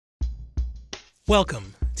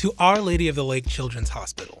Welcome to Our Lady of the Lake Children's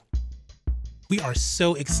Hospital. We are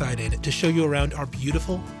so excited to show you around our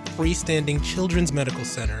beautiful, freestanding Children's Medical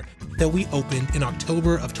Center that we opened in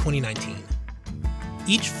October of 2019.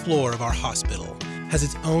 Each floor of our hospital has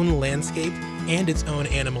its own landscape and its own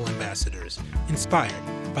animal ambassadors,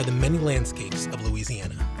 inspired by the many landscapes of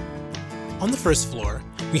Louisiana. On the first floor,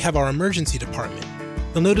 we have our emergency department.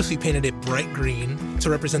 You'll notice we painted it bright green to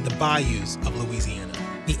represent the bayous of Louisiana.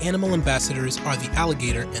 The animal ambassadors are the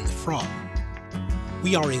alligator and the frog.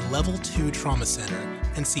 We are a level 2 trauma center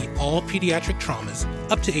and see all pediatric traumas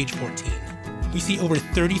up to age 14. We see over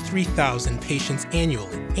 33,000 patients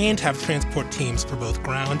annually and have transport teams for both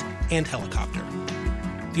ground and helicopter.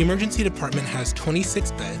 The emergency department has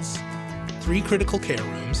 26 beds, 3 critical care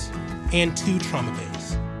rooms, and 2 trauma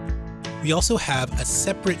bays. We also have a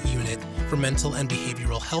separate unit for mental and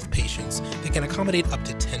behavioral health patients that can accommodate up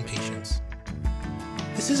to 10 patients.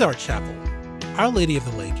 This is our chapel. Our Lady of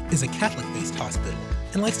the Lake is a Catholic-based hospital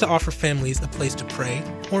and likes to offer families a place to pray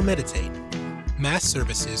or meditate. Mass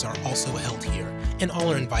services are also held here, and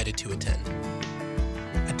all are invited to attend.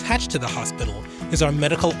 Attached to the hospital is our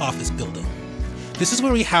medical office building. This is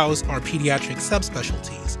where we house our pediatric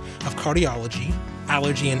subspecialties of cardiology,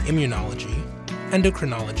 allergy and immunology,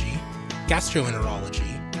 endocrinology,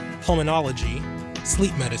 gastroenterology, pulmonology,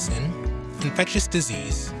 sleep medicine, infectious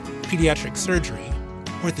disease, pediatric surgery,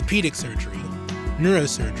 orthopedic surgery,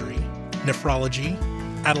 neurosurgery, nephrology,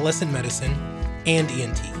 adolescent medicine, and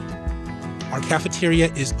ENT. Our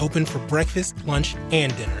cafeteria is open for breakfast, lunch,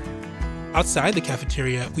 and dinner. Outside the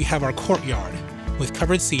cafeteria, we have our courtyard with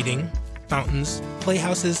covered seating, fountains,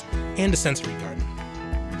 playhouses, and a sensory garden.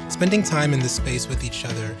 Spending time in this space with each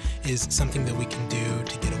other is something that we can do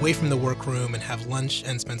to get away from the workroom and have lunch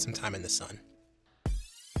and spend some time in the sun.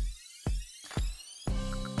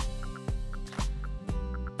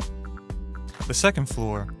 The second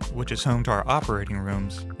floor, which is home to our operating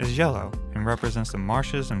rooms, is yellow and represents the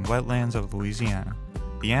marshes and wetlands of Louisiana.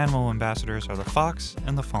 The animal ambassadors are the fox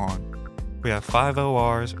and the fawn. We have 5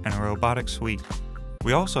 ORs and a robotic suite.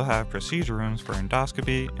 We also have procedure rooms for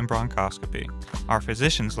endoscopy and bronchoscopy. Our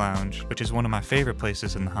physician's lounge, which is one of my favorite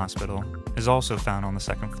places in the hospital, is also found on the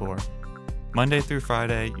second floor. Monday through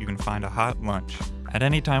Friday, you can find a hot lunch. At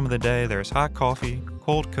any time of the day, there's hot coffee,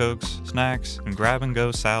 cold Cokes, snacks, and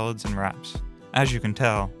grab-and-go salads and wraps. As you can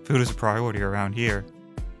tell, food is a priority around here.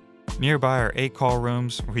 Nearby are 8 call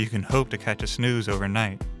rooms where you can hope to catch a snooze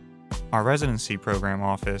overnight. Our residency program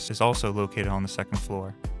office is also located on the second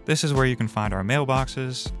floor. This is where you can find our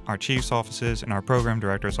mailboxes, our chief's offices, and our program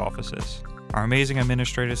director's offices. Our amazing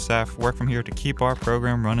administrative staff work from here to keep our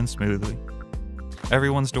program running smoothly.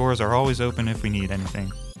 Everyone's doors are always open if we need anything.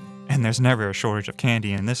 And there's never a shortage of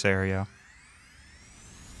candy in this area.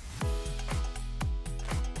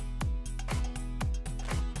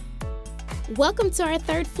 Welcome to our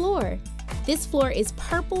third floor. This floor is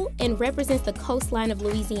purple and represents the coastline of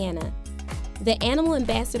Louisiana. The animal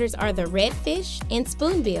ambassadors are the redfish and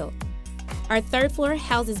spoonbill. Our third floor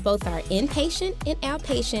houses both our inpatient and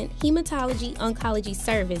outpatient hematology oncology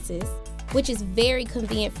services, which is very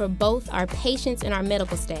convenient for both our patients and our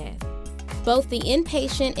medical staff. Both the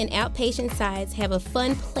inpatient and outpatient sides have a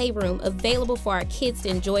fun playroom available for our kids to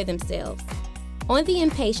enjoy themselves. On the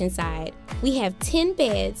inpatient side, we have 10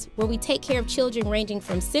 beds where we take care of children ranging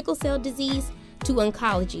from sickle cell disease to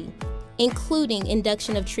oncology, including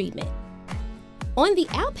induction of treatment. On the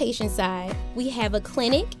outpatient side, we have a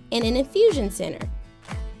clinic and an infusion center.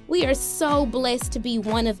 We are so blessed to be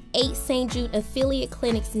one of 8 St. Jude affiliate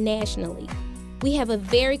clinics nationally. We have a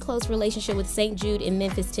very close relationship with St. Jude in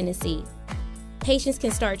Memphis, Tennessee. Patients can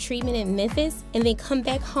start treatment in Memphis and then come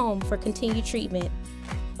back home for continued treatment.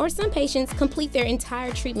 Or some patients complete their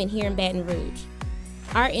entire treatment here in Baton Rouge.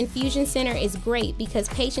 Our infusion center is great because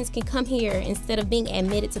patients can come here instead of being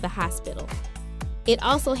admitted to the hospital. It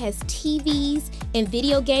also has TVs and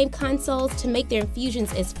video game consoles to make their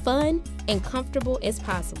infusions as fun and comfortable as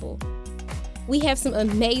possible. We have some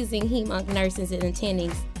amazing hem-onc nurses and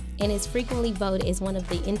attendings, and is frequently voted as one of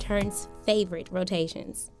the interns' favorite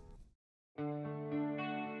rotations.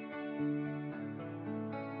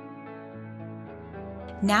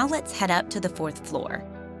 Now let's head up to the 4th floor.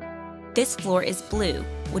 This floor is blue,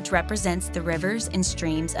 which represents the rivers and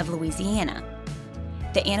streams of Louisiana.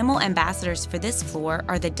 The animal ambassadors for this floor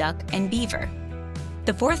are the duck and beaver.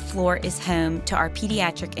 The 4th floor is home to our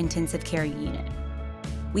pediatric intensive care unit.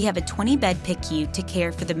 We have a 20-bed PICU to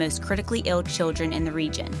care for the most critically ill children in the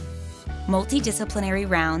region. Multidisciplinary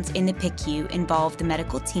rounds in the PICU involve the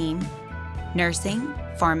medical team, nursing,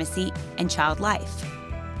 pharmacy, and child life.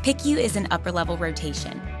 PICU is an upper-level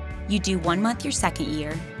rotation. You do 1 month your second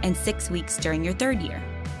year and 6 weeks during your third year.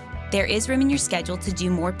 There is room in your schedule to do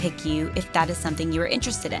more PICU if that is something you are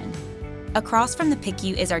interested in. Across from the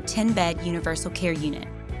PICU is our 10-bed universal care unit,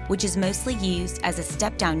 which is mostly used as a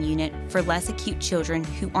step-down unit for less acute children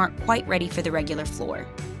who aren't quite ready for the regular floor.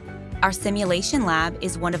 Our simulation lab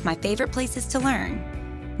is one of my favorite places to learn.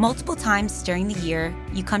 Multiple times during the year,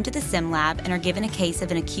 you come to the sim lab and are given a case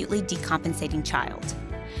of an acutely decompensating child.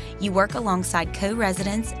 You work alongside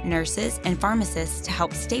co-residents, nurses, and pharmacists to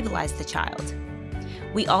help stabilize the child.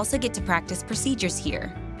 We also get to practice procedures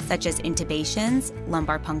here, such as intubations,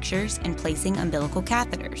 lumbar punctures, and placing umbilical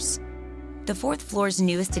catheters. The 4th floor's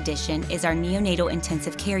newest addition is our neonatal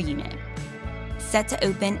intensive care unit. Set to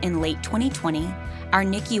open in late 2020, our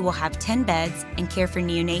NICU will have 10 beds and care for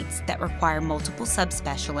neonates that require multiple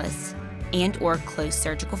subspecialists and/or close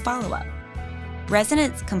surgical follow-up.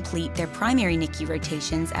 Residents complete their primary NICU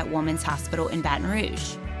rotations at Women's Hospital in Baton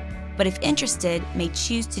Rouge, but if interested, may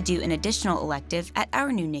choose to do an additional elective at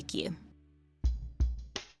our new NICU.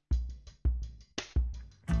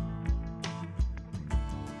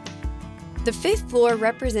 The 5th floor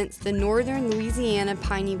represents the northern Louisiana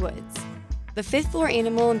piney woods. The 5th floor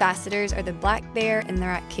animal ambassadors are the black bear and the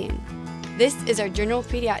raccoon. This is our general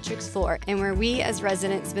pediatrics floor and where we as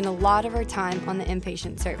residents spend a lot of our time on the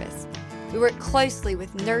inpatient service. We work closely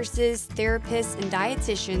with nurses, therapists, and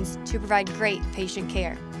dietitians to provide great patient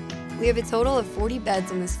care. We have a total of 40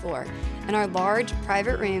 beds on this floor, and our large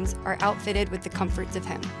private rooms are outfitted with the comforts of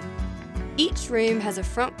home. Each room has a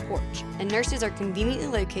front porch, and nurses are conveniently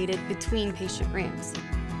located between patient rooms.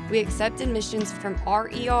 We accept admissions from our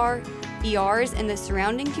ER, ERs in the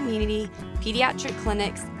surrounding community, pediatric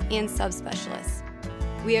clinics, and subspecialists.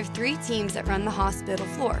 We have 3 teams that run the hospital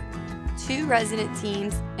floor, 2 resident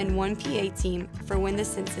teams and 1 PA team for when the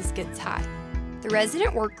census gets high. The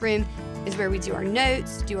resident workroom is where we do our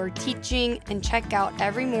notes, do our teaching, and check out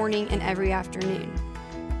every morning and every afternoon.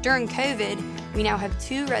 During COVID, we now have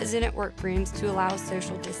 2 resident workrooms to allow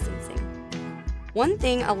social distancing. One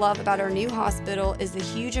thing I love about our new hospital is the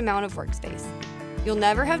huge amount of workspace. You'll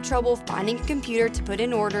never have trouble finding a computer to put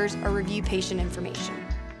in orders or review patient information.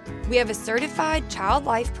 We have a certified child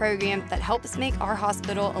life program that helps make our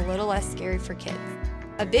hospital a little less scary for kids.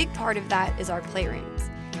 A big part of that is our playrooms.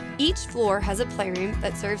 Each floor has a playroom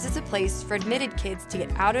that serves as a place for admitted kids to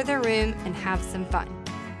get out of their room and have some fun.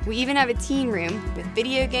 We even have a teen room with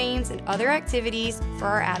video games and other activities for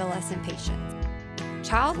our adolescent patients.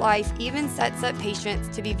 Child Life even sets up patients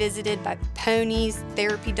to be visited by ponies,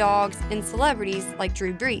 therapy dogs, and celebrities like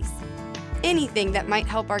Drew Brees. Anything that might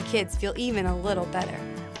help our kids feel even a little better.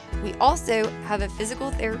 We also have a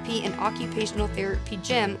physical therapy and occupational therapy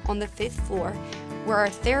gym on the 5th floor where our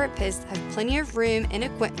therapists have plenty of room and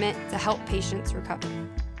equipment to help patients recover.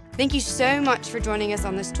 Thank you so much for joining us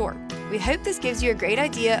on this tour. We hope this gives you a great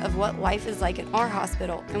idea of what life is like in our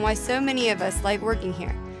hospital and why so many of us like working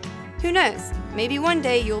here. Who knows, maybe one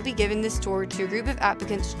day you'll be given this tour to a group of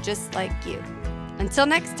applicants just like you. Until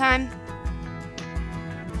next time.